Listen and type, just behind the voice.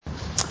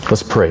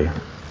Let's pray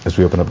as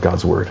we open up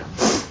God's Word.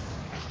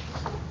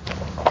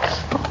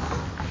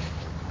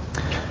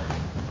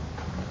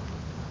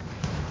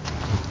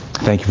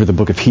 Thank you for the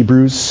book of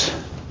Hebrews.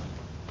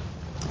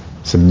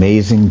 It's an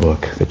amazing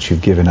book that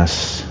you've given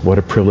us. What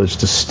a privilege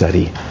to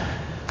study.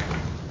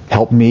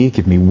 Help me,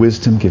 give me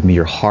wisdom, give me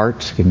your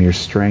heart, give me your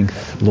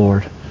strength,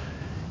 Lord.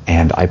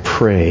 And I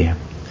pray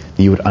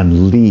that you would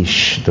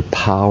unleash the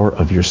power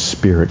of your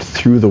Spirit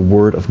through the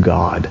Word of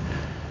God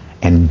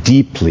and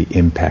deeply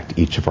impact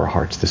each of our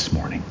hearts this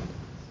morning.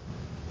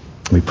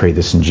 We pray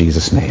this in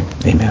Jesus' name.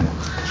 Amen.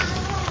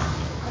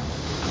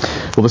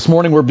 Well, this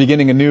morning we're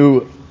beginning a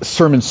new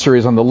sermon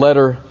series on the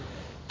letter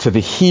to the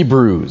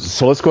Hebrews.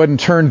 So let's go ahead and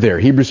turn there.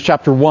 Hebrews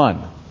chapter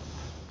 1.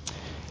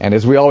 And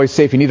as we always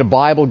say, if you need a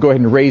Bible, go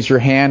ahead and raise your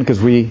hand because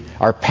we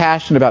are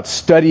passionate about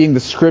studying the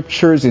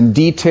Scriptures in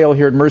detail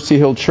here at Mercy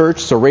Hill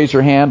Church. So raise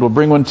your hand. We'll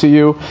bring one to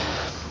you.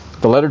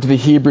 The letter to the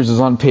Hebrews is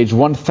on page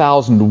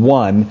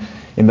 1001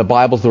 in the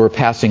Bibles that we're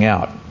passing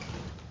out.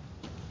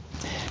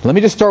 Let me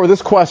just start with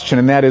this question,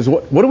 and that is,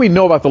 what do we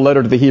know about the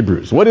letter to the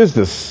Hebrews? What is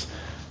this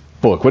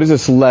book? What is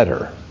this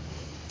letter?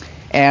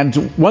 And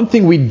one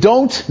thing we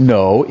don't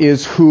know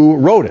is who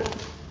wrote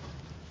it.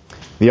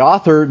 The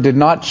author did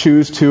not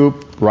choose to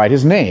write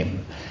his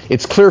name.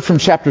 It's clear from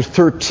chapter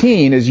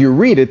 13 as you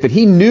read it that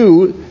he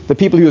knew the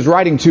people he was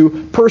writing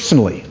to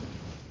personally.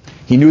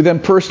 He knew them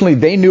personally.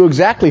 They knew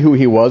exactly who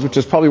he was, which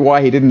is probably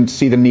why he didn't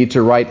see the need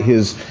to write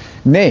his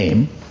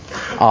name.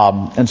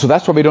 And so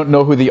that's why we don't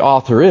know who the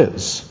author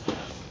is.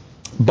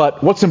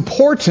 But what's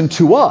important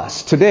to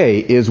us today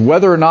is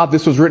whether or not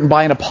this was written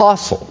by an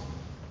apostle.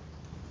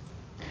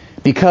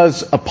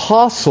 Because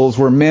apostles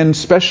were men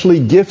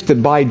specially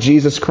gifted by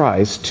Jesus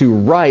Christ to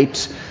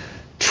write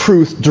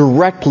truth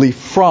directly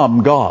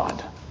from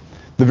God.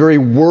 The very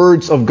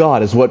words of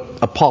God is what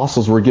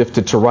apostles were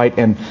gifted to write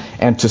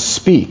and to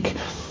speak.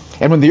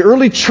 And when the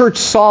early church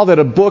saw that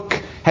a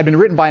book had been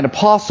written by an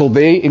apostle,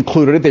 they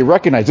included it. They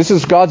recognized this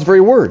is God's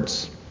very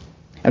words.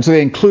 And so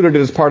they included it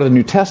as part of the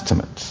New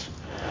Testament.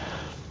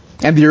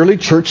 And the early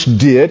church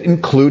did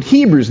include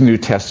Hebrews in the New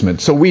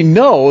Testament. So we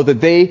know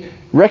that they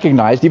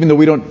recognized, even though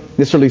we don't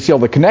necessarily see all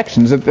the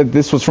connections, that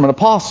this was from an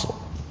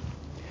apostle.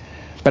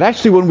 But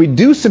actually, when we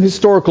do some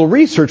historical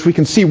research, we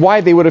can see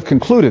why they would have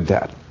concluded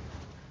that.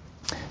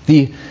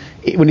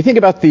 When you think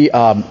about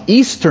the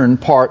eastern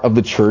part of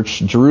the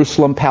church,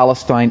 Jerusalem,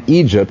 Palestine,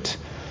 Egypt,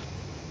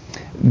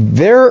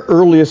 their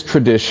earliest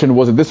tradition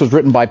was that this was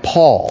written by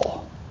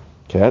Paul.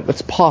 Okay,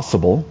 that's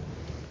possible.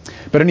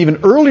 But an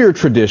even earlier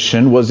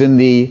tradition was in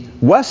the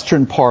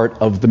western part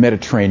of the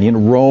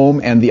Mediterranean,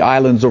 Rome and the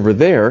islands over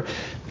there.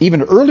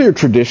 Even earlier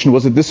tradition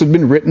was that this had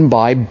been written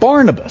by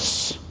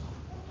Barnabas.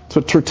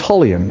 So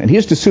Tertullian. And he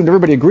just assumed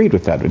everybody agreed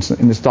with that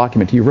in this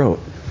document he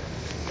wrote.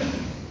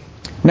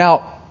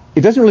 Now,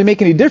 it doesn't really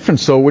make any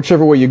difference, though,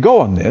 whichever way you go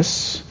on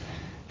this,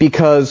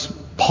 because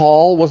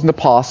Paul was an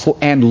apostle,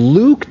 and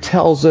Luke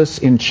tells us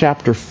in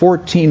chapter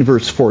 14,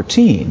 verse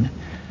 14,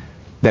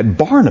 that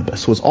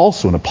Barnabas was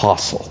also an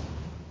apostle.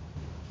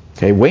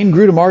 Okay, Wayne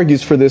Grudem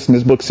argues for this in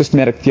his book,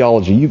 Systematic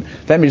Theology.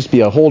 That may just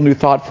be a whole new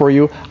thought for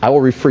you. I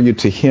will refer you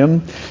to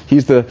him.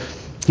 He's the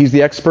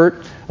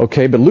expert.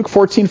 Okay, but Luke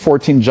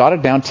 14:14, jot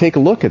it down, take a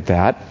look at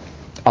that.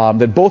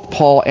 That both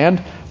Paul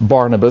and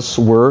Barnabas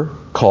were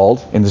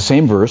called, in the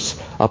same verse,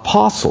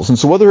 apostles. And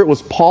so whether it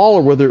was Paul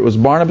or whether it was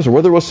Barnabas or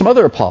whether it was some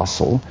other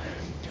apostle,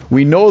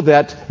 we know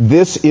that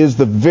this is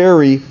the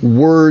very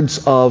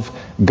words of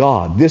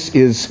God. This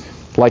is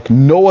like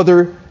no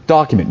other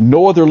document,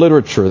 no other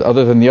literature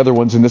other than the other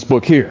ones in this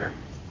book here.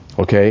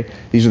 Okay?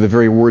 These are the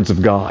very words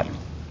of God.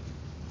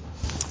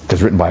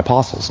 Because written by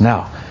apostles.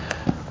 Now,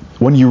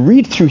 when you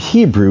read through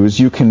Hebrews,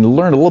 you can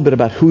learn a little bit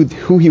about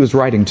who he was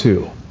writing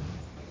to.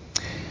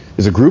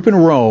 There's a group in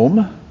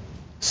Rome,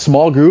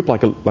 small group,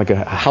 like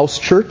a house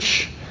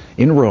church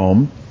in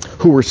Rome,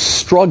 who were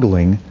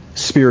struggling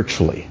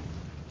spiritually.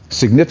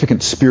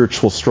 Significant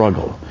spiritual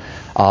struggle.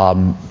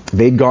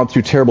 They'd gone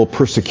through terrible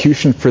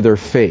persecution for their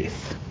faith.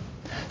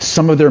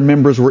 Some of their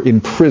members were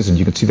in prison.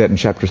 You can see that in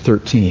chapter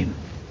 13.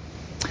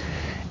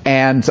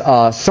 And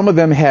some of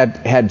them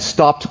had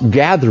stopped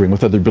gathering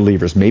with other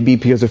believers, maybe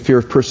because of fear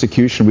of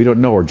persecution, we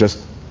don't know, or just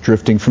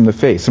drifting from the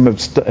faith. Some have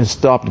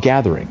stopped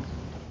gathering.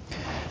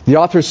 The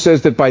author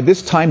says that by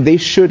this time they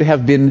should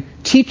have been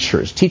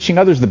teachers, teaching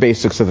others the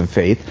basics of the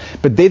faith,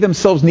 but they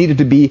themselves needed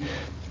to be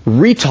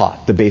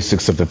retaught the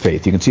basics of the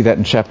faith. You can see that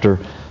in chapter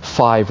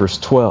 5, verse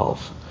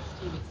 12.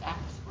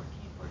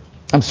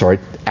 I'm sorry,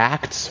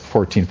 Acts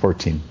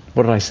 14:14.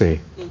 What did I say?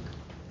 Luke.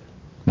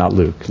 Not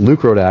Luke.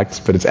 Luke wrote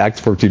Acts, but it's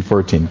Acts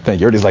 14:14. Thank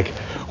you. Everybody's like,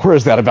 where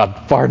is that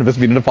about Barnabas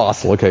being an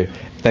apostle? Okay,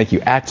 thank you.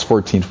 Acts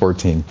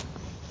 14:14.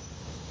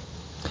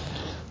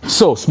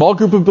 So, small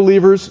group of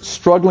believers,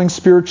 struggling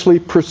spiritually,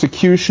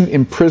 persecution,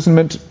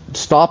 imprisonment,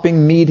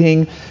 stopping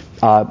meeting,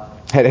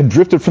 had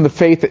drifted from the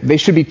faith. They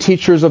should be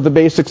teachers of the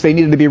basics. They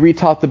needed to be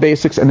retaught the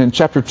basics. And in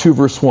chapter 2,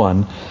 verse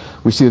 1,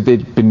 we see that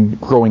they'd been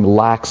growing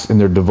lax in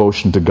their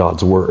devotion to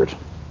God's Word.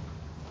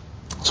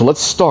 So let's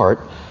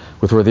start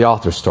with where the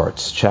author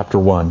starts. Chapter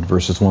 1,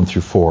 verses 1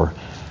 through 4.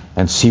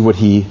 and see what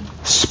he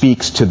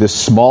speaks to this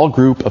small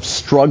group of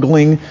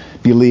struggling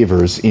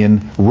believers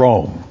in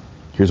Rome.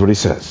 Here's what he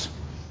says.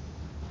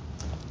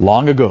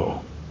 Long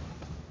ago,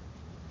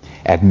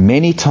 at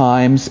many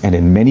times and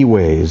in many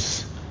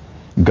ways,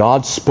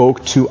 God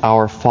spoke to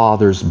our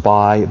fathers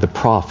by the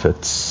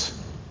prophets,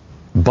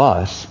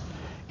 but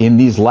in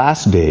these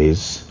last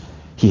days,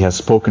 he has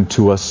spoken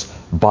to us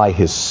by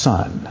his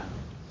Son,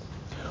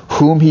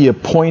 whom he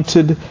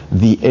appointed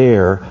the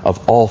heir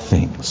of all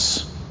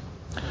things,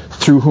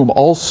 through whom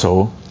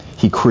also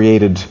he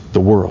created the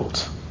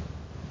world.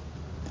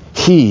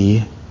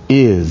 He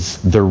is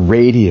the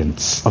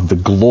radiance of the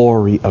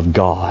glory of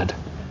God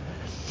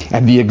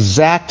and the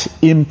exact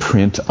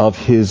imprint of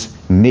his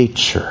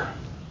nature.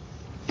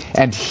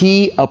 And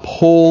he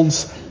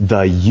upholds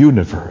the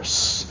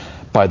universe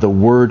by the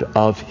word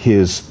of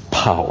his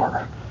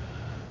power.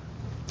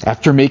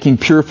 After making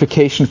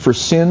purification for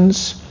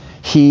sins,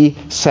 he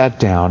sat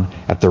down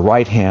at the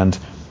right hand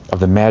of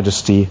the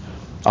Majesty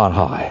on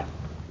high.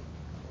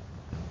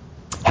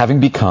 Having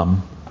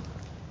become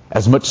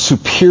as much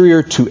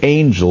superior to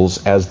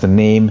angels as the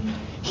name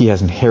he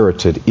has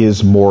inherited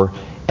is more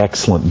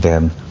excellent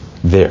than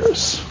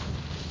theirs.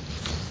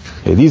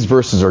 Okay, these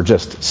verses are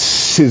just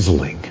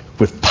sizzling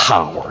with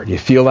power. Do you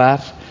feel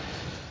that?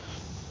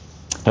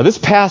 Now this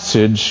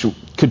passage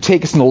could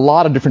take us in a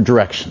lot of different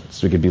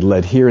directions. We could be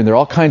led here, and there are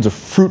all kinds of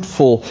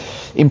fruitful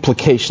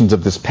implications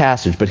of this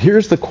passage. But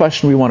here's the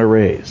question we want to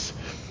raise.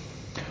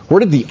 Where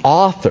did the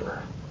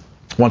author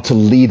want to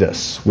lead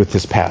us with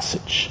this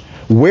passage?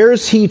 Where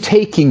is he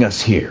taking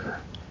us here?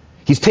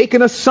 He's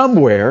taken us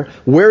somewhere.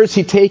 Where is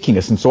he taking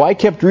us? And so I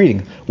kept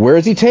reading. Where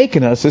is he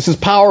taking us? This is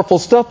powerful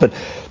stuff, but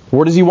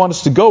where does he want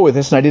us to go with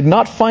this? And I did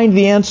not find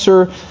the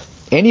answer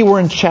anywhere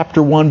in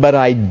chapter 1, but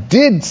I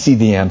did see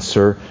the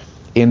answer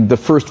in the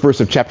first verse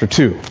of chapter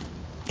 2.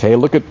 Okay,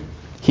 look at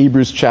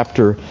Hebrews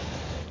chapter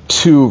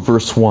 2,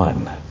 verse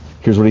 1.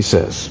 Here's what he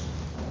says.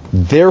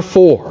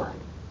 Therefore,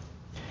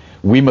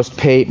 we must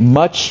pay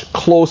much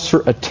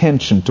closer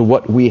attention to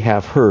what we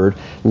have heard,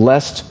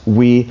 lest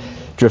we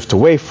drift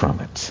away from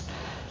it.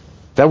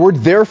 That word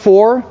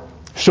therefore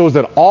shows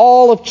that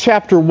all of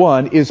chapter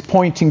 1 is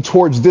pointing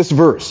towards this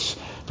verse.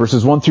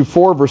 Verses 1 through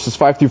 4, verses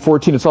 5 through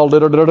 14, it's all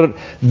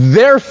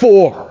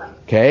therefore,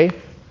 okay?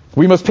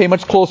 We must pay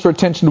much closer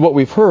attention to what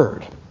we've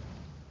heard.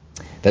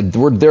 That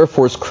word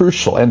therefore is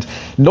crucial. And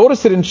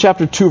notice that in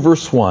chapter 2,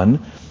 verse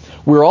 1,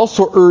 we're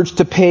also urged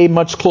to pay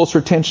much closer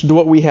attention to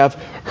what we have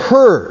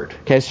heard.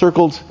 Okay,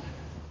 circled.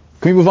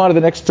 Can we move on to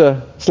the next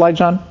slide,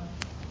 John?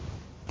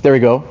 There we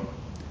go.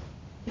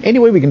 Any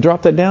way we can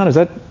drop that down? Is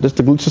that just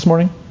a glitch this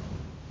morning?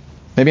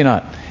 Maybe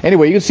not.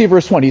 Anyway, you can see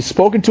verse 1. He's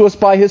spoken to us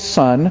by his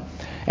Son,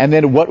 and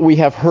then what we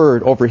have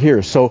heard over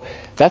here. So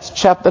that's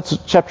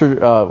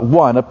chapter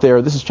 1 up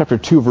there. This is chapter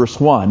 2, verse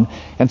 1.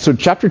 And so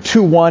chapter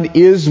 2, 1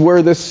 is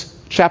where this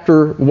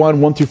chapter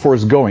 1, 1 through 4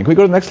 is going. Can we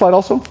go to the next slide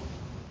also?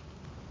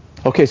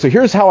 Okay, so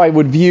here's how I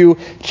would view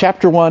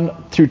chapter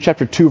 1 through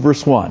chapter 2,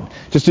 verse 1.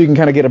 Just so you can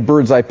kind of get a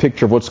bird's eye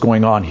picture of what's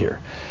going on here.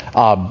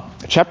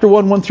 Chapter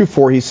 1, 1 through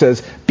 4, he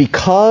says,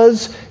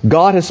 because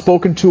God has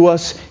spoken to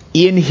us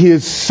in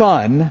his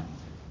Son,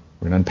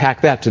 we're going to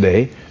unpack that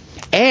today,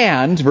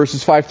 and,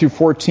 verses 5 through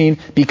 14,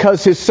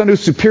 because his Son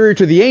is superior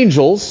to the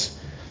angels,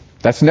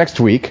 that's next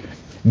week,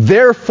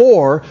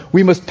 therefore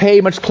we must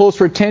pay much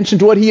closer attention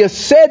to what he has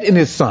said in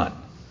his Son.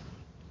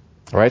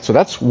 All right, so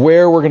that's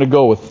where we're going to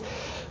go with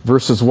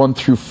verses 1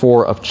 through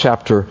 4 of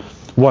chapter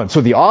 1.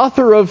 So the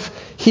author of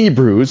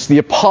Hebrews, the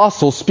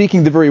apostle,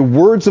 speaking the very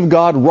words of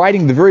God,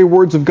 writing the very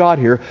words of God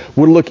here,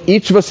 would look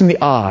each of us in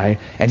the eye,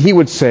 and he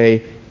would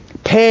say,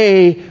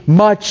 pay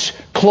much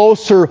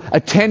closer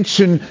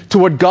attention to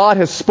what God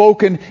has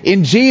spoken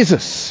in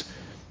Jesus.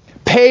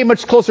 Pay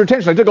much closer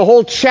attention. I took a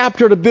whole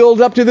chapter to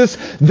build up to this.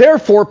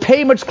 Therefore,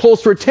 pay much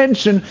closer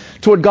attention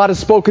to what God has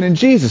spoken in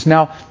Jesus.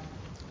 Now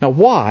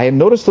why? And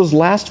notice those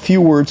last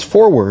few words,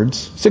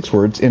 6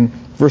 words in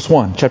verse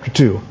 1, chapter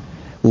 2.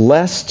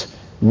 Lest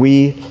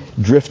we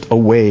drift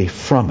away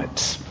from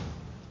it.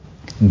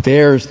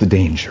 There's the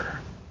danger.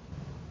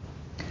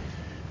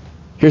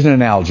 Here's an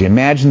analogy.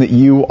 Imagine that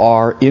you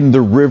are in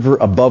the river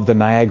above the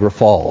Niagara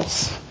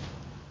Falls.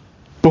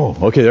 Boom.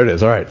 Okay, there it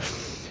is. All right.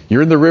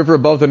 You're in the river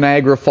above the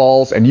Niagara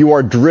Falls, and you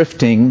are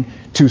drifting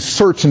to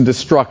certain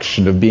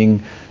destruction of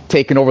being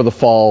taken over the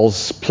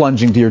falls,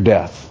 plunging to your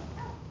death.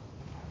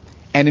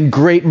 And in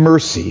great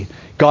mercy,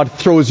 God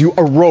throws you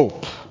a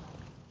rope.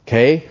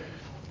 Okay?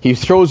 He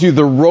throws you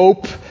the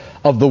rope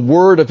of the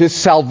word of his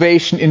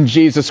salvation in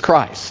Jesus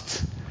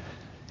Christ.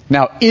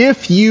 Now,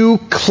 if you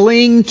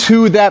cling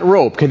to that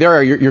rope,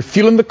 okay, you're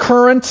feeling the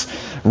current,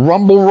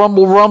 rumble,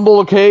 rumble, rumble,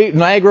 okay,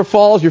 Niagara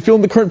Falls, you're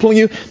feeling the current pulling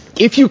you.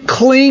 If you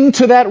cling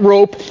to that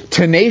rope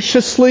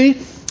tenaciously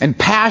and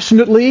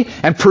passionately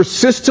and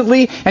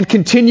persistently and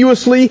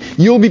continuously,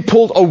 you'll be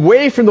pulled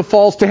away from the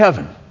falls to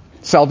heaven,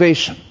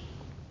 salvation.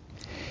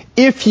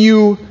 If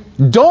you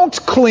don't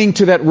cling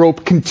to that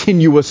rope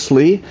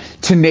continuously,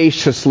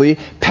 tenaciously,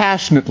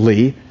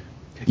 passionately,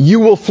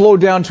 you will flow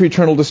down to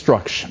eternal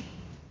destruction.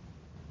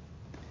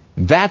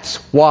 That's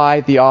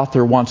why the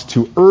author wants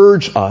to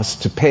urge us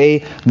to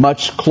pay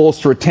much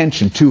closer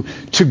attention,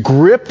 to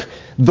grip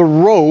the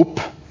rope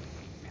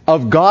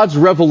of God's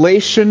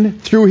revelation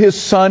through His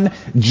Son,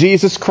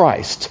 Jesus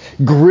Christ.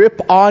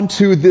 Grip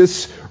onto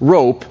this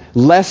rope,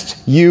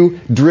 lest you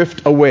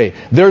drift away.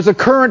 There's a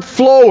current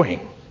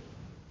flowing.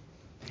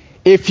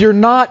 If you're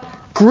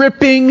not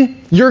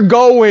gripping, you're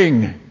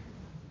going.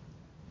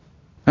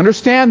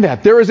 Understand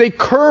that. There is a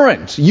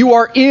current. You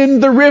are in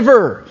the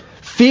river.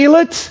 Feel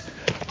it?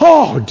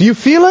 Oh, do you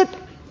feel it?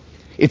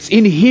 It's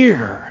in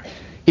here.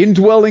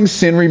 Indwelling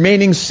sin,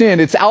 remaining sin.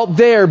 It's out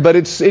there, but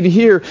it's in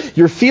here.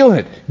 You're feeling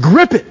it.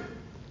 Grip it,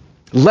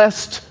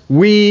 lest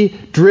we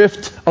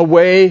drift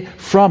away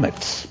from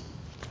it.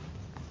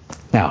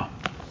 Now,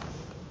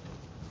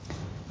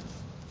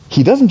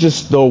 he doesn't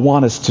just, though,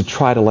 want us to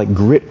try to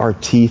grit our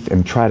teeth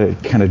and try to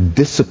kind of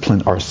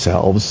discipline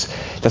ourselves.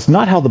 That's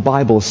not how the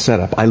Bible is set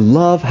up. I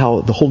love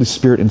how the Holy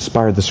Spirit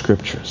inspired the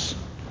Scriptures.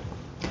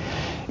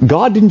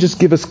 God didn't just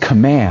give us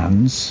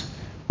commands,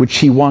 which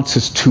He wants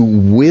us to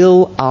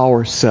will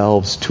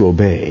ourselves to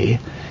obey.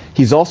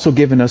 He's also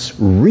given us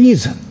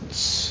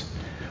reasons,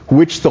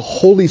 which the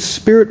Holy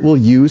Spirit will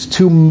use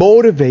to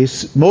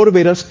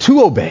motivate us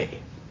to obey.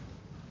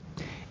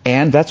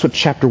 And that's what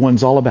chapter 1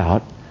 is all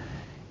about.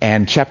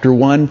 And chapter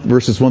 1,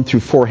 verses 1 through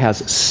 4, has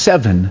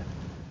 7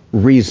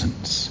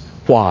 reasons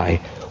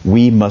why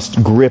we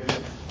must grip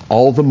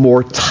all the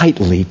more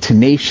tightly,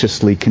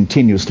 tenaciously,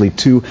 continuously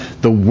to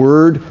the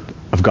Word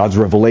of God's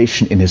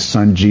revelation in His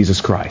Son, Jesus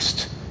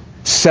Christ.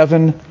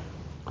 7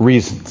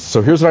 reasons.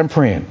 So here's what I'm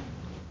praying.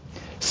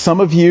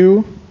 Some of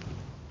you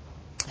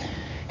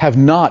have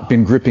not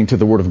been gripping to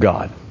the Word of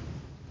God.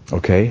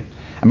 Okay?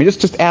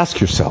 Just ask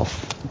yourself.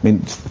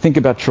 Think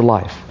about your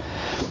life.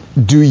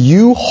 Do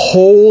you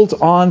hold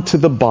on to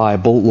the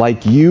Bible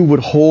like you would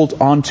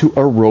hold on to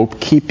a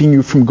rope keeping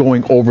you from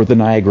going over the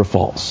Niagara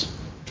Falls?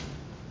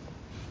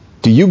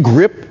 Do you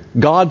grip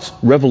God's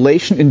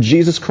revelation in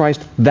Jesus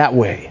Christ that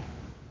way?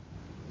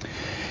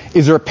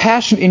 Is there a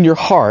passion in your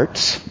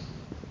heart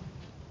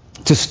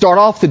to start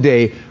off the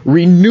day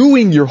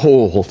renewing your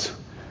hold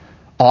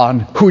on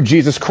who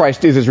Jesus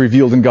Christ is as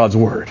revealed in God's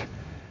Word?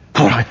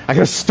 I got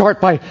to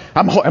start by,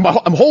 I'm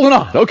holding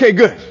on. Okay,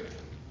 good.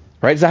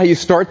 Right? Is that how you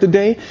start the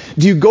day?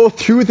 Do you go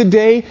through the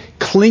day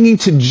clinging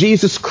to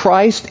Jesus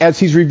Christ as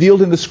He's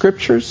revealed in the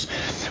Scriptures?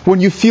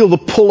 When you feel the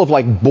pull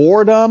of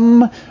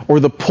boredom,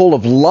 or the pull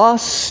of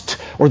lust,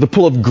 or the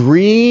pull of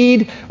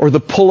greed, or the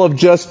pull of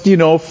just,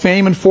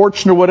 fame and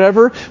fortune or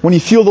whatever, when you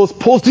feel those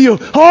pulls, do you,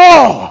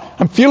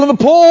 I'm feeling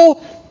the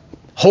pull,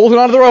 holding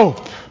onto the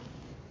rope.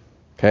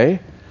 Okay?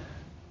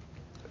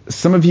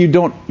 Some of you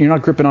you're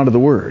not gripping onto the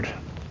Word.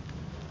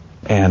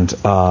 And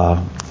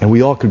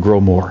we all could grow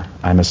more,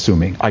 I'm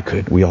assuming.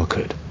 We all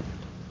could.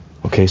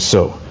 Okay,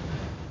 so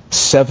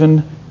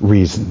 7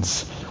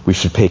 reasons we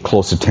should pay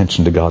close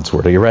attention to God's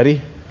Word. Are you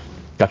ready?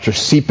 Got your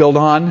seatbelt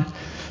on?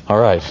 All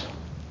right.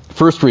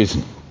 First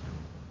reason,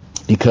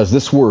 because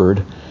this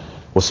Word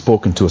was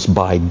spoken to us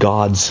by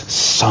God's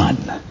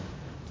Son.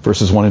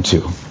 Verses 1 and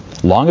 2.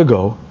 Long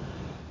ago,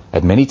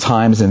 at many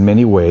times in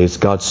many ways,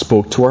 God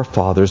spoke to our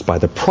fathers by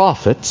the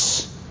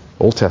prophets,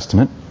 Old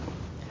Testament,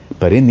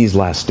 but in these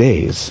last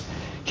days,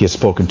 He has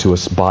spoken to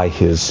us by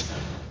His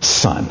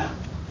Son.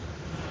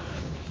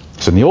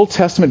 So in the Old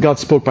Testament, God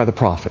spoke by the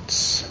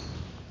prophets.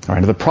 All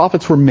right, now the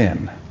prophets were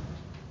men.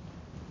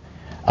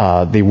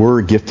 They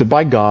were gifted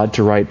by God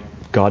to write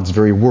God's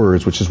very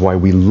words, which is why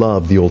we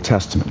love the Old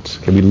Testament.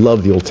 Okay, we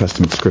love the Old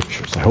Testament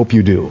Scriptures. I hope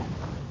you do.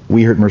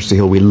 We here at Mercy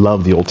Hill, we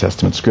love the Old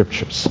Testament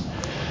Scriptures.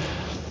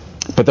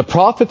 But the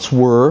prophets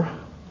were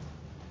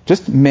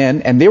just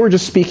men, and they were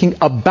just speaking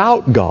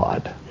about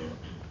God.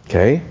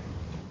 Okay?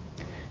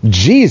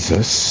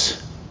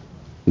 Jesus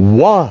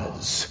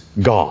was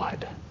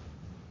God.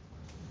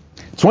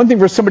 It's one thing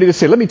for somebody to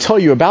say, let me tell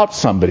you about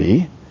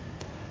somebody.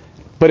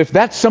 But if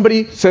that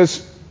somebody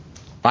says,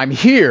 I'm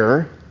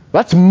here,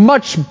 that's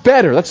much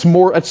better. That's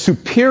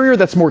superior.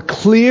 That's more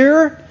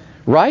clear.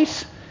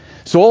 Right?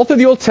 So all through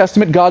the Old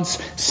Testament, God's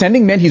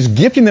sending men. He's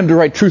gifting them to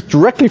write truth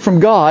directly from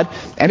God.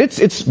 And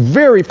it's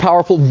very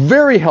powerful,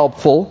 very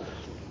helpful.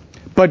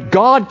 But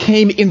God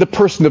came in the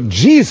person of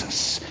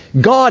Jesus.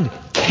 God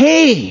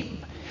came.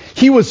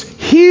 He was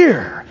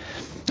here.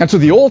 And so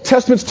the Old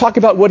Testaments talk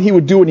about what He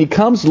would do when He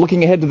comes,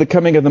 looking ahead to the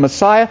coming of the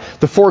Messiah.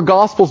 The 4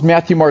 Gospels,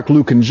 Matthew, Mark,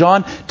 Luke, and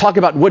John, talk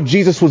about what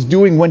Jesus was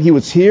doing when He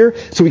was here.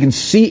 So we can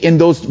see in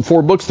those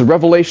 4 books the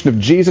revelation of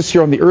Jesus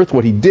here on the earth,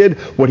 what He did,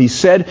 what He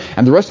said.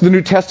 And the rest of the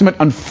New Testament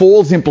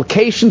unfolds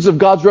implications of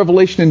God's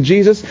revelation in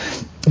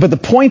Jesus. But the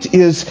point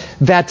is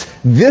that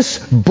this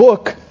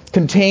book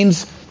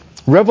contains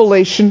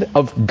revelation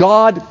of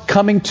God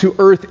coming to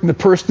earth in the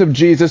person of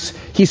Jesus.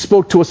 He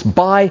spoke to us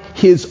by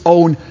His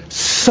own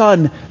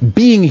Son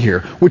being here,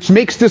 which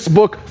makes this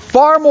book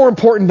far more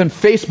important than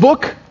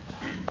Facebook,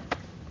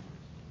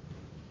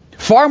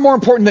 far more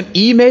important than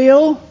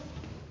email,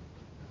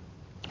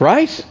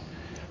 right?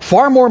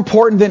 Far more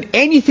important than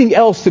anything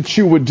else that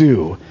you would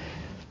do.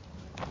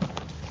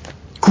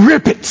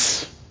 Grip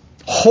it.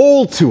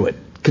 Hold to it.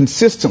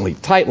 consistently,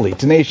 tightly,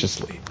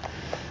 tenaciously.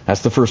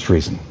 That's the first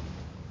reason.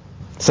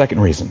 Second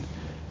reason,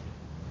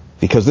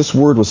 because this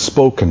word was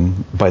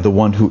spoken by the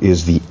one who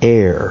is the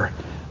heir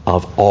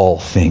of all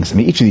things. I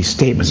mean, each of these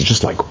statements is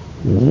just like,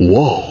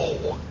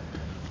 whoa.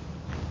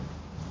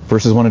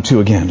 Verses 1 and 2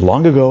 again.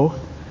 Long ago,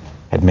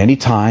 at many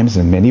times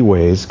and in many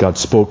ways, God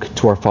spoke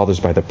to our fathers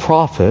by the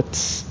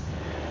prophets,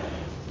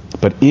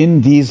 but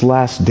in these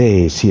last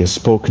days He has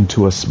spoken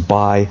to us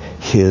by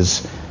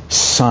His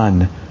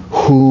Son,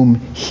 whom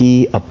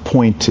He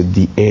appointed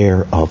the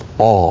heir of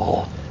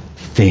all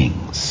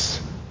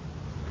things.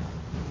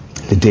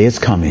 The day is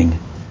coming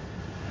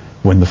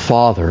when the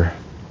Father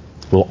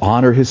will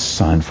honor His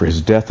Son for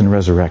His death and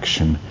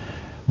resurrection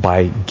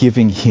by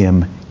giving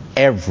Him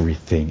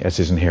everything as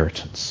His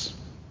inheritance.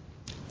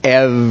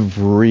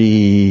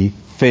 Everything.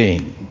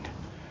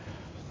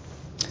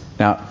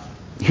 Now,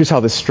 here's how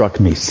this struck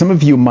me. Some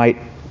of you might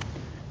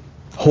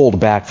hold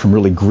back from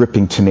really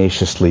gripping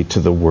tenaciously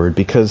to the word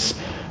because,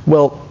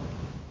 well,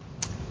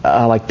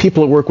 like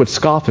people at work would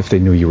scoff if they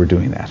knew you were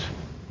doing that.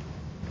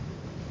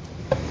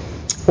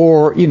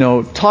 Or,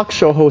 talk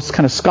show hosts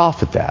kind of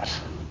scoff at that.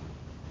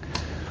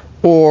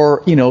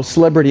 Or,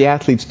 celebrity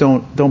athletes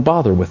don't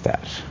bother with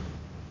that.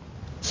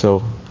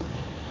 So,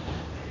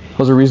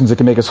 those are reasons that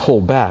can make us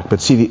hold back.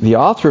 But see, the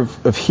author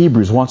of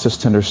Hebrews wants us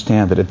to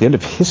understand that at the end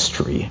of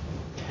history,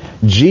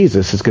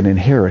 Jesus is going to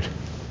inherit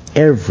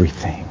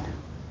everything.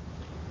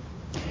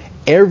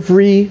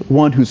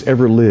 Everyone who's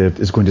ever lived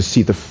is going to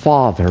see the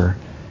Father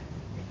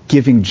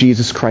giving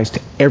Jesus Christ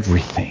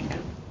everything.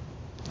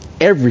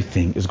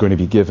 Everything is going to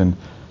be given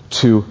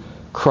to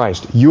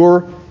Christ.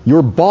 Your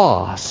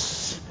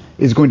boss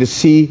is going to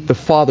see the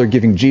Father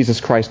giving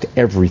Jesus Christ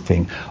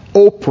everything.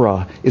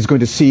 Oprah is going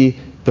to see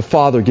the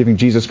Father giving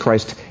Jesus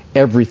Christ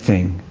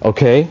everything.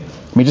 Okay?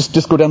 I mean,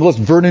 just go down the list.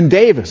 Vernon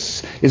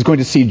Davis is going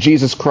to see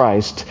Jesus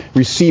Christ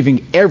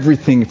receiving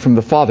everything from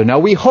the Father. Now,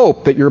 we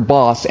hope that your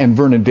boss and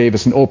Vernon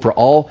Davis and Oprah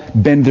all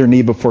bend their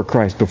knee before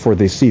Christ before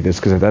they see this,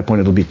 because at that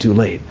point it'll be too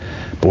late.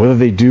 But whether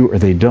they do or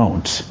they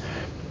don't,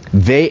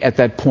 they at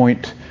that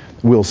point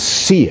will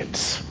see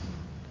it.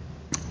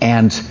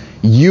 And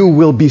you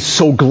will be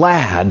so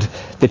glad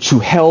that you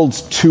held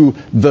to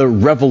the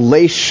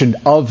revelation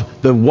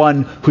of the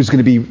one who's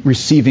going to be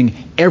receiving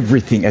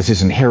everything as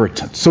his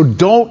inheritance. So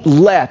don't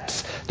let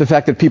the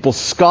fact that people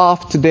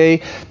scoff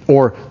today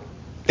or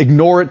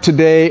ignore it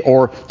today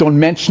or don't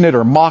mention it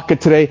or mock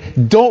it today,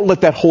 don't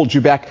let that hold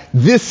you back.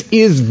 This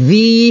is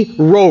the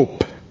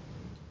rope.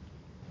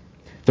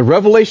 The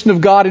revelation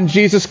of God in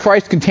Jesus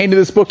Christ contained in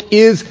this book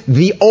is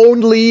the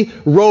only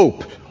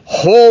rope.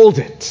 Hold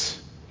it.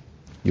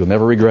 You'll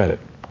never regret it.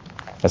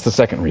 That's the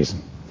second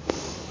reason.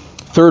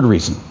 Third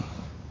reason,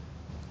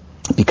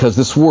 because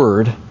this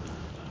word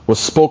was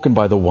spoken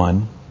by the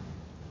one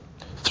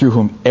through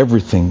whom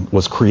everything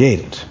was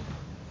created.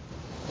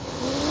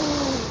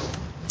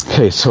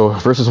 Okay, so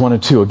verses 1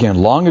 and 2 again.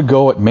 Long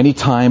ago, at many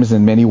times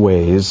and in many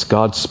ways,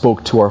 God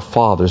spoke to our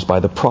fathers by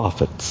the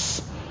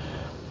prophets.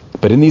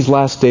 But in these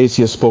last days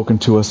He has spoken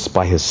to us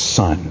by His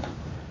Son,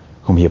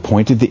 whom He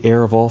appointed the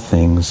heir of all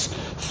things,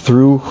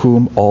 through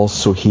whom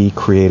also He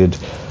created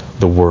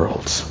the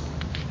world.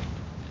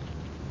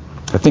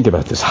 Now think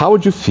about this. How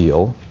would you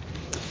feel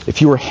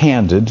if you were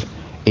handed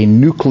a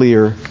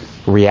nuclear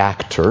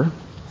reactor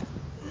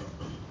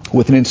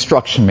with an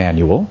instruction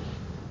manual,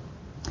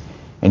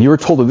 and you were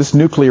told that this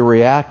nuclear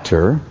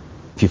reactor,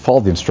 if you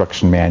followed the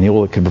instruction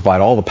manual, it could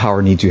provide all the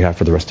power needs you have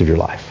for the rest of your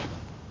life.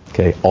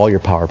 Okay, all your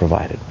power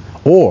provided.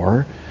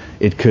 Or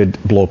it could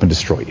blow up and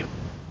destroy you.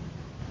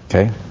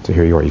 Okay, so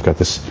here you are. You've got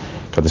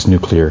this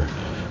nuclear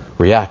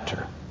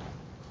reactor.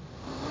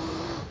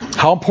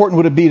 How important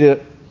would it be to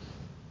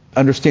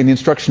understand the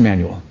instruction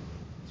manual?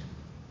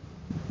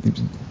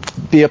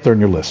 Be up there on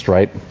your list,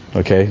 right?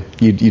 Okay,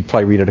 you'd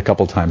probably read it a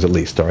couple times at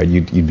least. All right,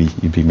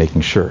 you'd be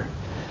making sure.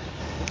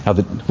 Now,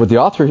 what the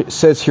author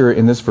says here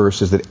in this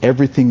verse is that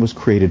everything was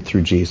created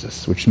through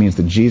Jesus, which means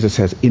that Jesus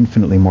has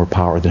infinitely more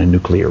power than a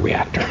nuclear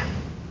reactor.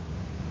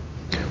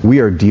 We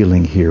are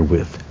dealing here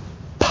with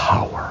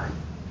power.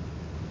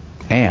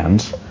 And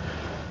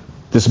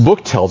this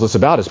book tells us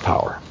about His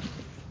power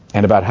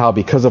and about how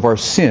because of our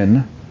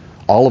sin,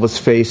 all of us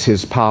face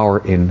His power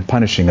in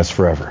punishing us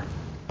forever.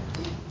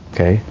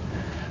 Okay?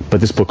 But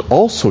this book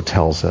also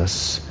tells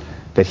us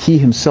that He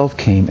Himself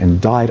came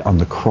and died on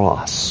the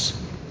cross.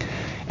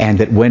 And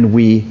that when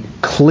we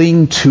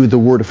cling to the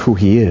word of who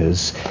He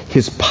is,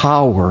 His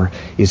power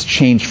is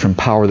changed from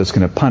power that's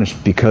going to punish.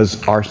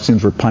 Because our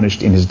sins were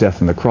punished in His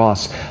death on the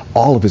cross,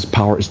 all of His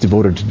power is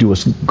devoted to do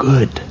us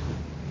good.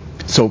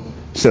 So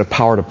instead of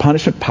power to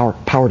punishment, power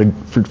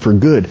for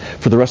good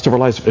for the rest of our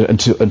lives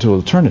until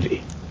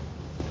eternity.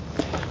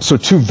 So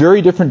two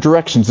very different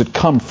directions that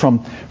come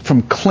from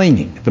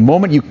clinging. The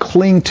moment you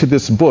cling to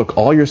this book,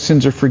 all your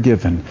sins are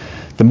forgiven.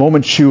 The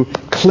moment you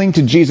cling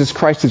to Jesus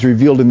Christ as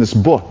revealed in this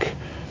book,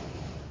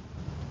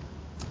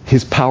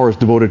 His power is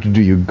devoted to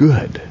do you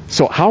good.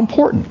 So how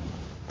important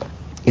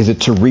Is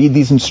it to read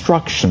these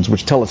instructions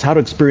which tell us how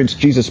to experience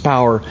Jesus'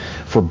 power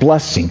for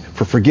blessing,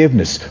 for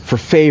forgiveness, for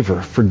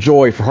favor, for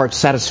joy, for heart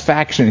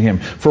satisfaction in Him,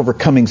 for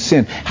overcoming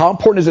sin? How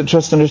important is it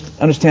just to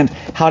understand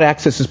how to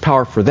access His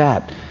power for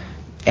that,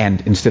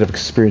 and instead of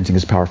experiencing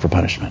His power for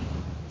punishment?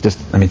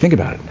 Think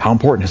about it. How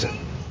important is it?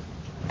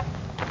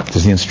 This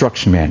is the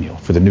instruction manual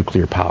for the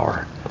nuclear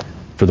power,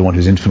 for the one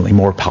who's infinitely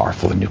more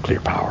powerful than nuclear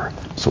power.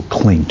 So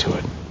cling to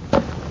it.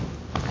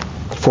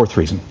 Fourth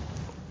reason.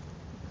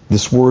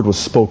 This word was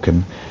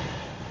spoken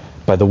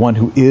by the one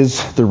who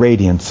is the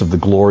radiance of the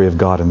glory of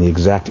God and the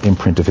exact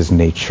imprint of His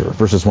nature.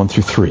 Verses 1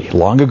 through 3.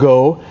 Long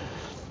ago,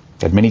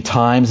 at many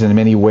times and in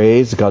many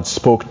ways, God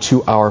spoke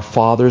to our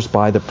fathers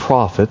by the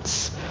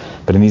prophets.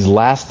 But in these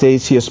last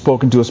days He has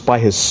spoken to us by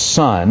His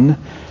Son,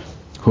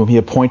 whom He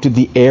appointed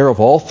the heir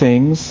of all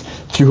things,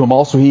 through whom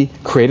also He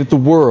created the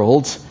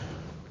world.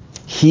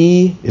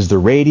 He is the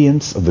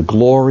radiance of the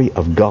glory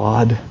of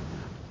God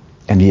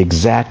and the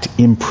exact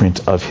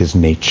imprint of His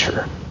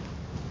nature.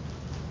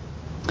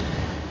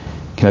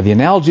 Now, the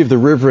analogy of the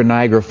river in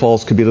Niagara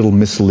Falls could be a little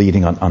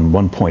misleading on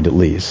one point at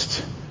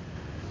least.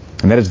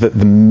 And that is that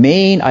the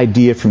main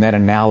idea from that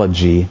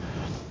analogy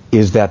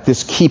is that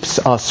this keeps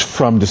us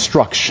from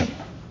destruction.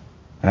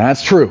 And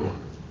that's true.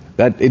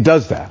 That it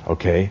does that,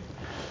 okay?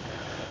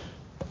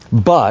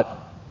 But,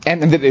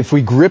 and that if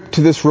we grip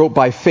to this rope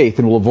by faith,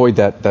 then we'll avoid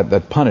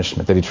that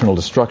punishment, that eternal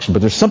destruction.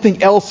 But there's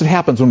something else that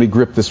happens when we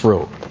grip this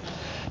rope.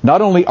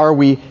 Not only are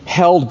we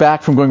held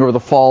back from going over the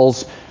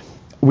falls,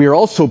 we are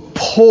also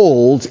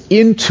pulled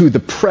into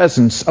the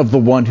presence of the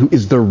one who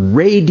is the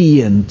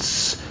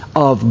radiance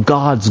of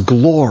God's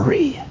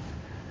glory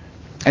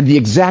and the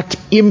exact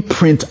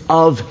imprint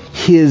of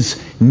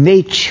His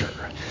nature.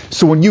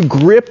 So when you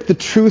grip the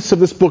truths of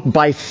this book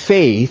by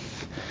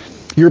faith,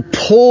 you're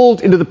pulled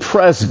into the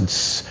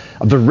presence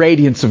of the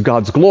radiance of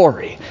God's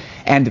glory.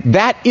 And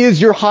that is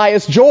your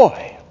highest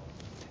joy.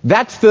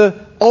 That's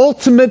the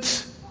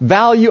ultimate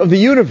value of the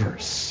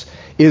universe,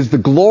 is the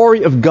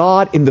glory of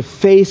God in the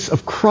face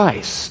of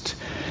Christ.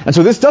 And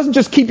so this doesn't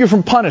just keep you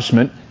from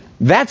punishment.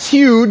 That's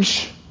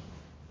huge.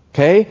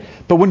 Okay?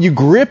 But when you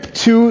grip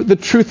to the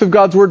truth of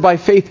God's Word by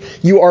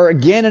faith, you are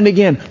again and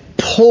again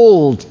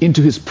pulled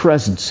into His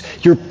presence.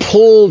 You're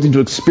pulled into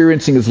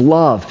experiencing His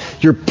love.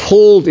 You're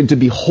pulled into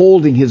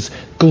beholding His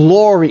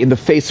glory in the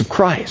face of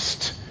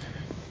Christ.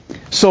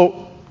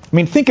 So,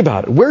 think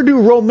about it. Where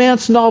do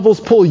romance novels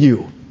pull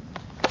you?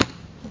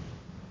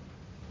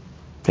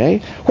 Okay?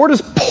 Where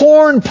does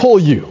porn pull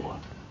you?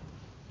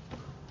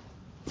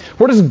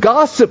 Where does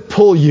gossip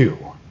pull you?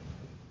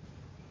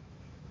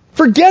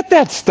 Forget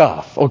that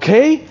stuff,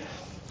 okay?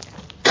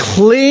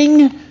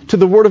 Cling to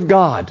the Word of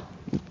God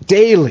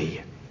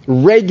daily,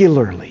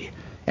 regularly,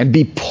 and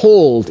be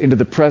pulled into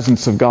the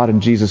presence of God in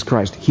Jesus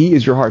Christ. He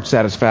is your heart's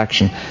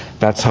satisfaction.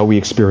 That's how we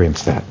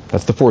experience that.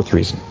 That's the fourth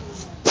reason.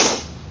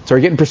 So are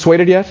you getting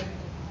persuaded yet?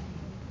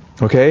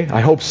 Okay,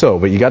 I hope so,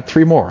 but you got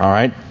 3 more, all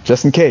right?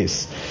 Just in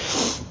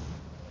case.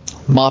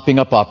 Mopping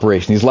up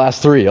operation, these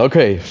last 3.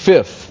 Okay,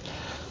 fifth.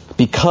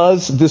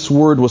 Because this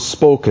word was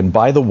spoken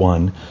by the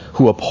one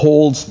who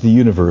upholds the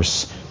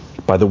universe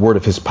by the word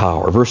of His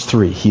power. Verse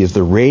 3, He is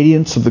the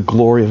radiance of the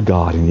glory of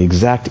God and the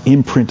exact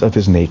imprint of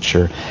His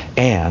nature,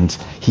 and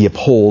He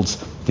upholds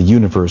the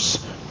universe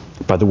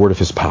by the word of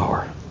His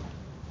power.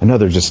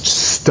 Another just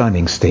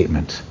stunning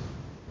statement.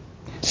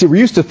 See,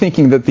 we're used to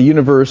thinking that the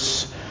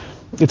universe,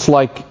 it's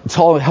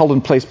all held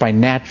in place by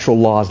natural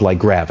laws like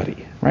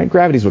gravity. Right?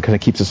 Gravity is what kind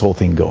of keeps this whole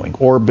thing going.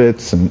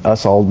 Orbits and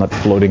us all not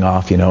floating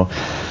off,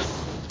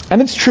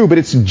 And it's true, but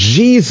it's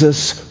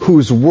Jesus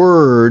whose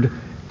word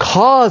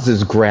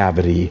causes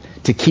gravity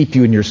to keep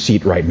you in your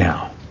seat right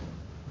now.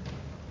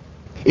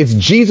 It's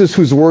Jesus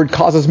whose word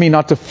causes me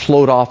not to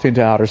float off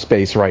into outer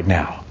space right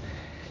now.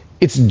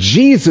 It's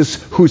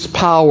Jesus whose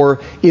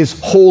power is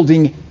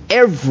holding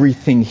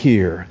everything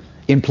here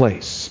in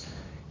place.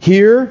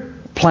 Here,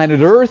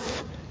 planet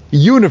Earth,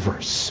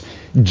 universe.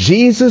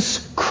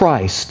 Jesus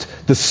Christ,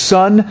 the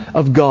Son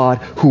of God,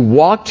 who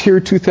walked here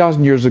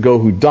 2,000 years ago,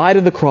 who died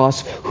on the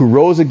cross, who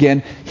rose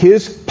again,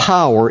 His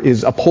power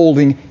is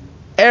upholding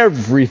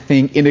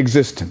everything in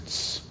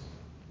existence.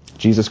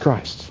 Jesus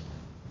Christ.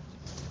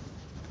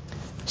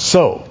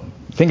 So,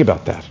 think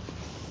about that.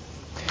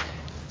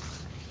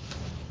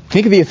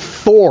 Think of the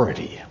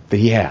authority that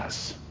He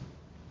has.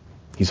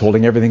 He's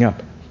holding everything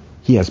up.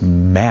 He has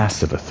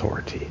massive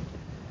authority.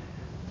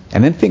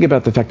 And then think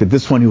about the fact that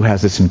this one who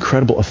has this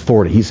incredible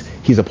authority,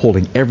 he's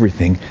upholding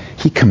everything.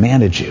 He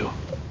commanded you,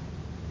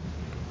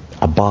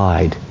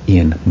 abide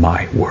in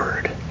my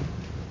word.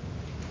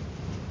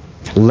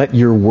 Let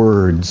your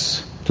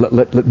words,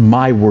 let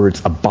my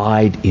words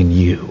abide in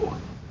you.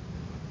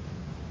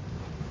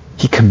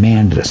 He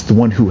commanded us, the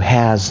one who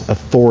has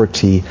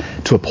authority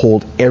to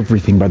uphold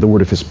everything by the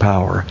word of His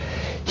power.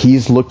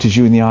 He's looked at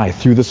you in the eye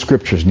through the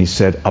Scriptures and He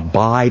said,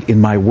 abide in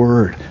my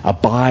word,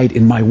 abide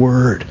in my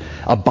word,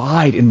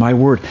 abide in my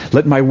word.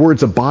 Let my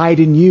words abide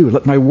in you,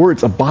 let my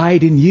words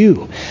abide in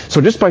you.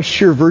 So just by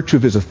sheer virtue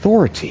of His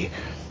authority,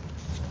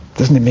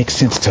 doesn't it make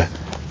sense to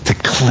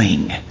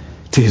cling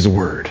to His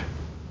word?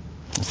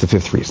 That's the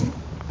fifth reason.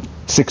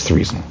 Sixth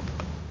reason.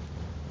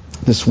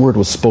 This word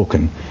was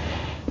spoken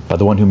by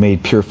the one who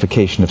made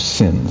purification of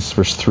sins.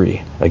 Verse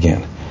 3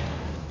 again.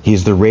 He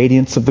is the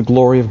radiance of the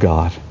glory of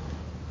God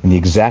and the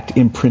exact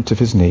imprint of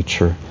his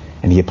nature,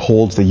 and he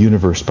upholds the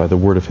universe by the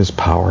word of his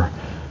power.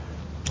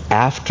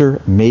 After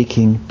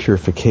making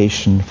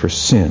purification for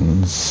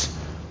sins,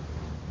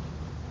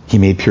 he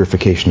made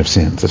purification of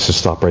sins. Let's just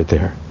stop right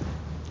there.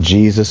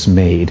 Jesus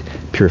made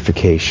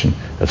purification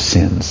of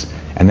sins.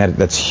 And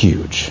that's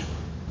huge.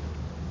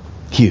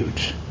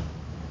 Huge.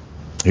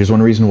 Here's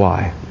one reason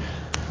why.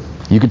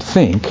 You could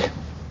think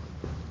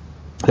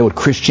that what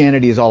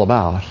Christianity is all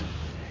about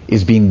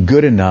is being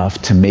good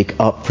enough to make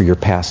up for your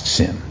past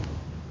sin.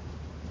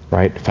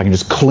 Right? If I can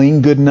just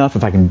cling good enough,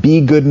 if I can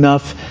be good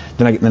enough,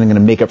 then I'm going to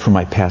make up for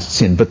my past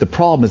sin. But the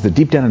problem is that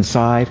deep down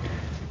inside,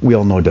 we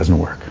all know it doesn't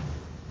work.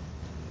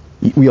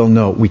 We all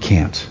know we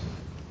can't.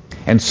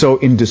 And so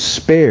in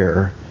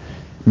despair,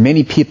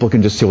 many people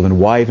can just say, well, then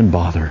why even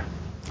bother?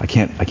 I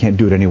can't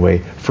do it anyway.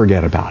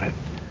 Forget about it.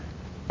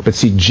 But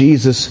see,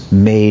 Jesus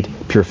made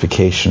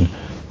purification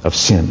of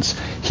sins.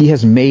 He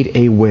has made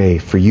a way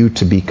for you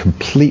to be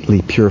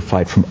completely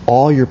purified from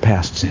all your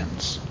past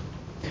sins.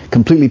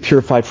 Completely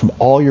purified from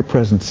all your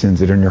present sins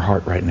that are in your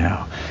heart right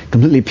now.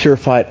 Completely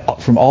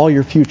purified from all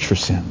your future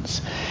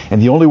sins. And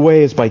the only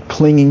way is by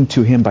clinging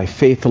to him by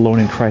faith alone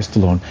in Christ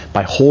alone.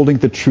 By holding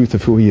the truth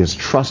of who he is.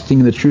 Trusting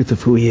in the truth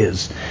of who he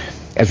is.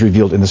 As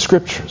revealed in the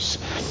Scriptures.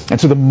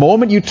 And so the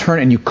moment you turn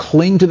and you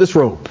cling to this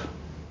rope,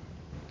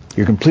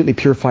 you're completely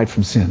purified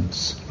from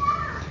sins.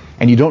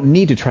 And you don't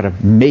need to try to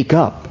make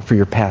up for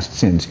your past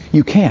sins.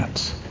 You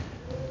can't.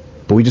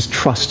 But we just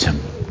trust him.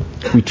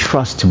 We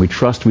trust him.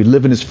 We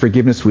live in his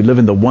forgiveness. We live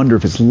in the wonder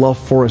of his love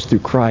for us through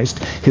Christ.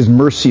 His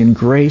mercy and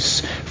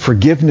grace.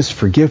 Forgiveness.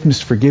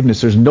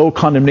 There's no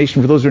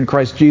condemnation for those who are in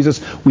Christ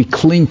Jesus. We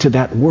cling to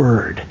that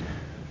word.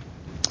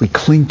 We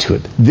cling to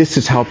it. This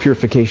is how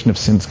purification of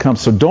sins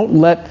comes. So don't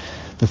let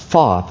the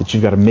thought that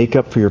you've got to make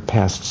up for your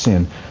past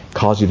sin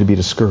cause you to be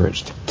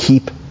discouraged.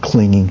 Keep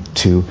clinging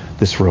to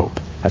this rope.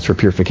 That's where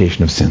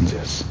purification of sins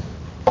is.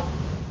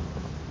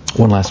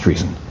 One last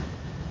reason.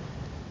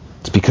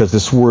 It's because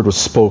this word was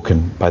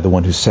spoken by the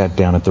one who sat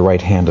down at the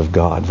right hand of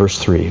God. Verse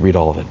 3, read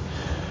all of it.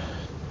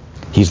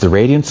 He's the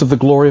radiance of the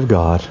glory of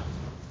God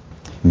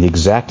and the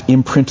exact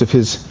imprint of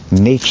his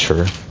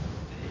nature,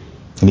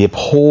 and he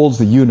upholds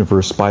the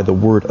universe by the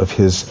word of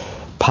his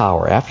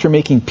power. After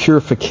making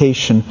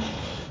purification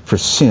for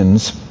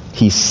sins,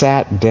 he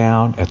sat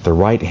down at the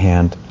right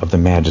hand of the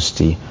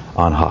Majesty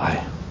on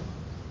high.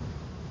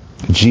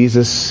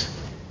 Jesus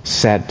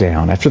sat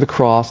down. After the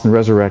cross and the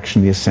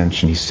resurrection, the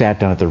ascension, he sat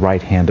down at the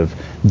right hand of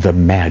the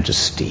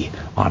Majesty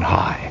on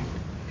high.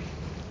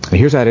 And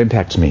here's how it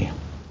impacts me.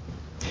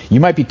 You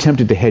might be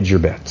tempted to hedge your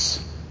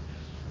bets.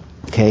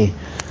 Okay?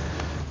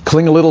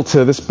 Cling a little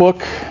to this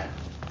book.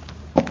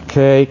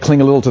 Okay?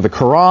 Cling a little to the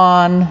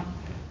Quran.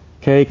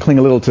 Okay? Cling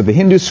a little to the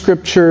Hindu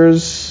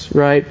scriptures.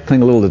 Right?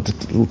 Cling a little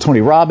to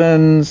Tony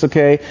Robbins.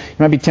 Okay? You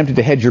might be tempted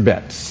to hedge your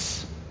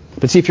bets.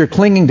 But see, if you're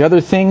clinging to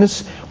other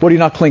things, what are you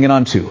not clinging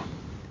on to?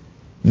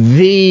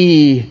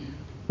 The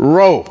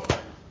rope.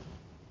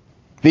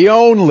 The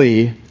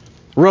only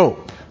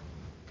rope.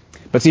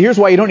 But see, here's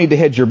why you don't need to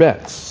hedge your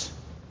bets.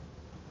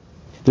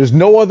 There's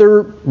no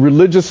other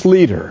religious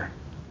leader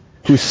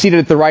who's seated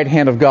at the right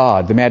hand of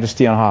God, the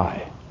Majesty on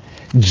high.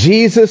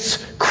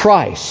 Jesus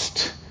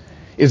Christ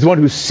is the one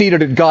who's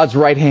seated at God's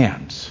right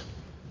hand.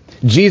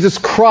 Jesus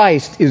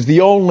Christ is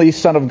the only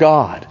Son of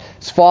God.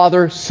 There's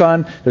Father,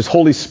 Son, there's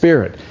Holy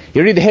Spirit.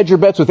 You don't need to hedge your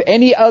bets with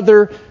any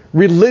other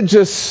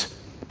religious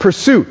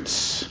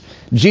pursuits.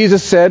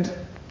 Jesus said,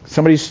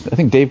 I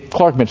think Dave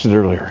Clark mentioned it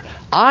earlier,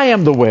 I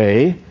am the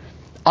way,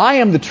 I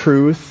am the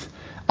truth,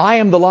 I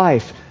am the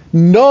life.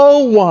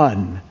 No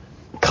one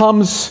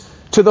comes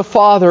to the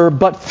Father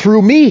but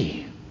through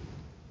me.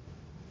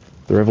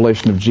 The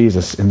revelation of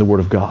Jesus in the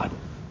Word of God,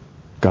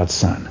 God's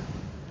Son.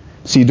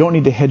 So you don't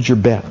need to hedge your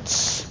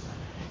bets.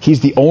 He's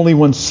the only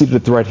one seated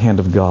at the right hand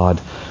of God.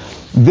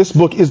 This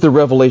book is the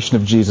revelation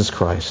of Jesus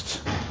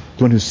Christ,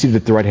 the one who's seated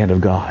at the right hand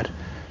of God.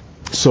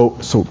 So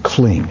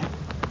cling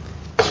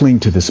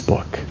to this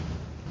book.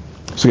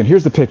 So again,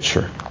 here's the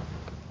picture.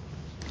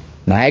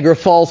 Niagara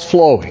Falls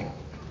flowing.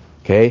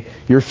 Okay?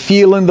 You're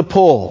feeling the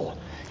pull.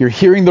 You're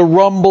hearing the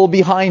rumble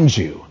behind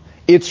you.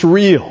 It's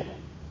real.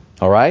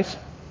 All right?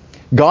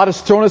 God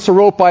has thrown us a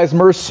rope by his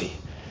mercy.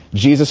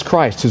 Jesus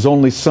Christ, his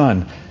only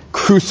Son,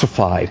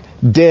 crucified,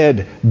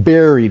 dead,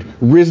 buried,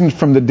 risen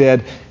from the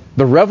dead.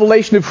 The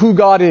revelation of who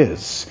God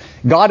is.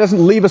 God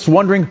doesn't leave us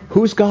wondering,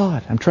 who's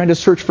God? I'm trying to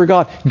search for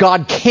God.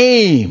 God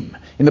came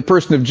in the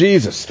person of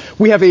Jesus.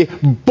 We have a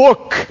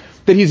book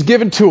that he's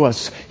given to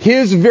us.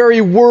 His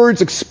very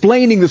words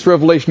explaining this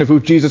revelation of who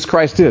Jesus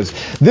Christ is.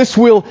 This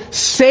will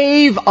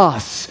save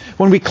us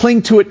when we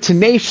cling to it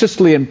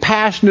tenaciously and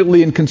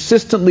passionately and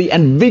consistently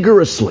and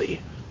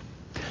vigorously.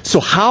 So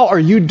how are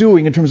you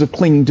doing in terms of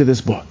clinging to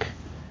this book?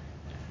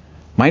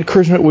 My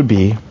encouragement would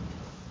be,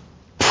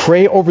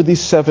 pray over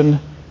these 7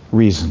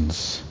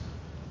 reasons.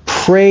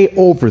 Pray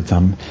over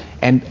them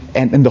And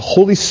the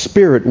Holy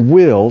Spirit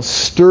will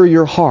stir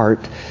your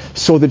heart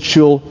so that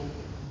you'd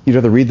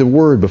rather read the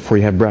Word before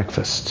you have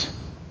breakfast.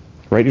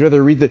 Right? You'd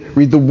rather read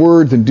the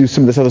Word than do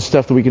some of this other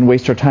stuff that we can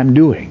waste our time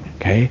doing.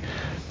 Okay?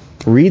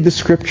 Read the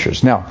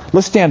Scriptures. Now,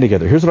 let's stand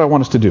together. Here's what I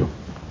want us to do.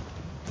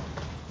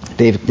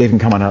 Dave can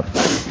come on up.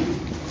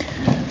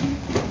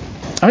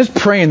 I'm just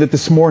praying that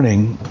this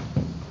morning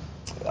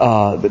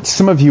that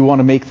some of you want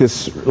to make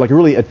this like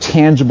really a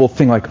tangible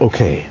thing, like,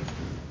 okay,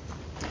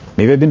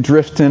 maybe I've been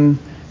drifting,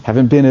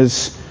 haven't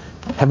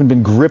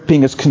been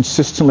gripping as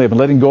consistently, I've been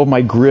letting go of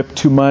my grip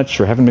too much,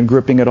 or haven't been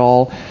gripping at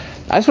all.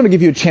 I just want to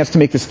give you a chance to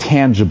make this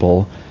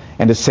tangible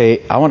and to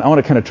say, I want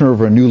to kind of turn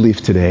over a new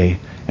leaf today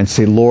and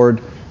say,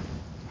 Lord,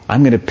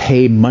 I'm going to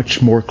pay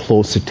much more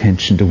close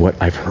attention to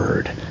what I've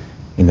heard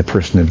in the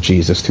person of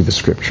Jesus through the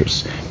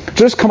Scriptures.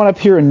 Just come on up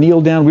here and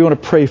kneel down. We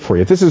want to pray for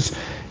you. If this is,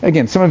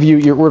 again, some of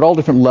you, we're at all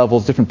different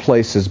levels, different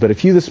places, but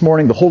if you this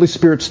morning, the Holy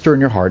Spirit's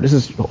stirring your heart, this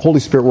is Holy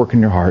Spirit working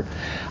in your heart,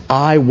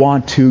 I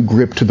want to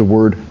grip to the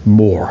Word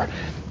more.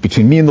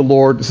 Between me and the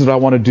Lord, this is what I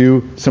want to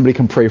do. Somebody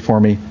come pray for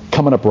me.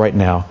 Come on up right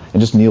now and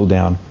just kneel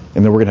down,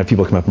 and then we're going to have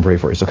people come up and pray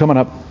for you. So come on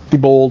up. Be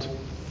bold.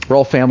 We're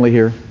all family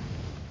here.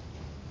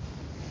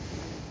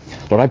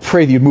 Lord, I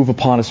pray that you'd move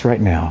upon us right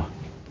now.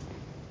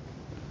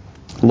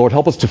 Lord,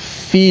 help us to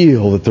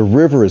feel that the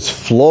river is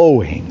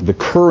flowing, the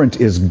current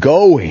is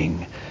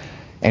going,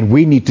 and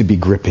we need to be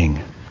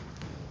gripping.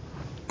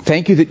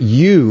 Thank you that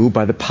you,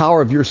 by the power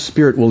of your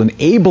Spirit, will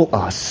enable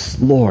us,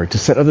 Lord, to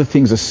set other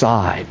things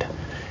aside.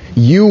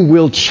 You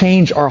will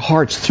change our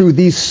hearts through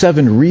these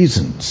 7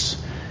 reasons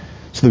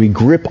so that we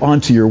grip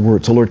onto your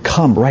word. So, Lord,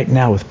 come right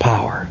now with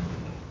power.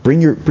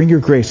 Bring your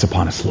grace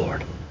upon us,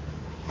 Lord.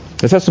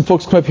 Let's have some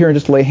folks come up here and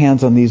just lay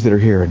hands on these that are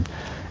here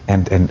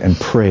and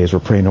pray as we're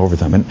praying over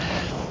them. And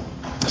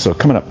so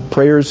coming up,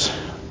 prayers,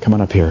 come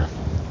on up here.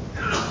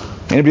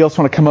 Anybody else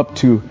want to come up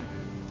to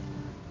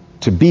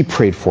be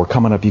prayed for?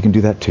 Come on up, you can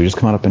do that too. Just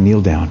come on up and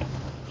kneel down.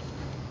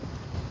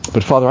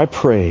 But Father, I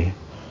pray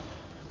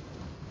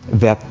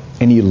that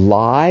any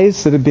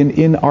lies that have been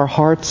in our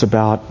hearts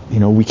about,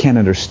 we can't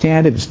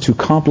understand it, it's too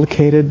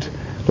complicated,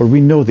 Lord,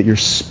 we know that your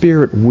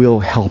Spirit will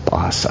help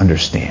us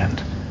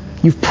understand.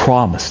 You've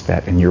promised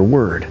that in your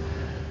word.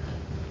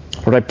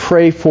 Lord, I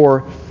pray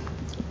for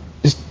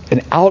just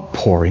an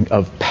outpouring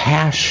of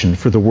passion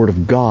for the Word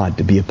of God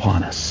to be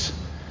upon us.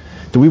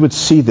 That we would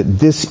see that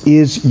this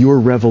is your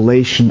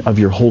revelation of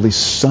your Holy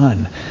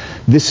Son.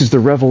 This is the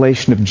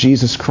revelation of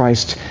Jesus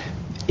Christ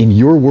in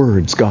your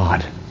words,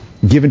 God,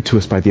 given to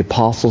us by the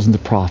apostles and the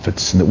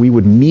prophets, and that we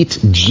would meet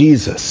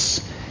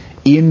Jesus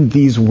in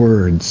these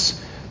words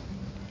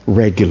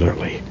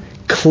regularly.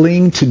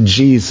 Cling to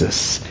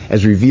Jesus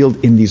as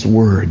revealed in these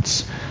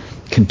words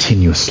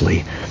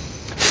continuously.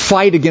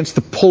 Fight against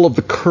the pull of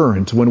the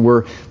current when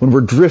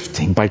we're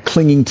drifting by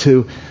clinging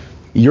to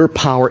your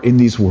power in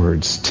these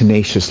words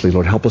tenaciously.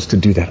 Lord, help us to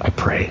do that, I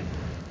pray.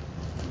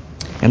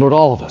 And Lord,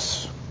 all of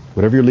us,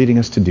 whatever you're leading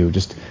us to do,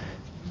 just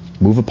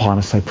move upon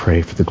us, I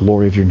pray, for the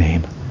glory of your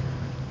name.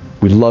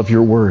 We love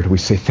your word. We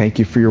say thank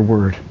you for your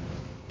word.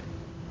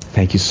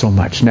 Thank you so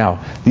much.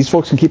 Now, these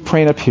folks can keep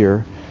praying up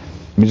here.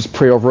 Let me just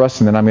pray over us,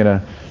 and then I'm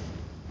going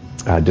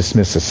to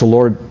dismiss us. So,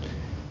 Lord,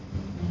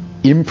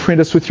 imprint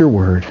us with your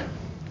word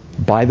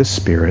by the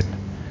Spirit,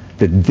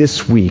 that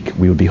this week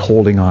we will be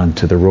holding on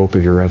to the rope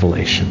of your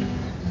revelation.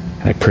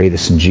 And I pray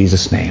this in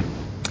Jesus' name.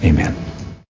 Amen.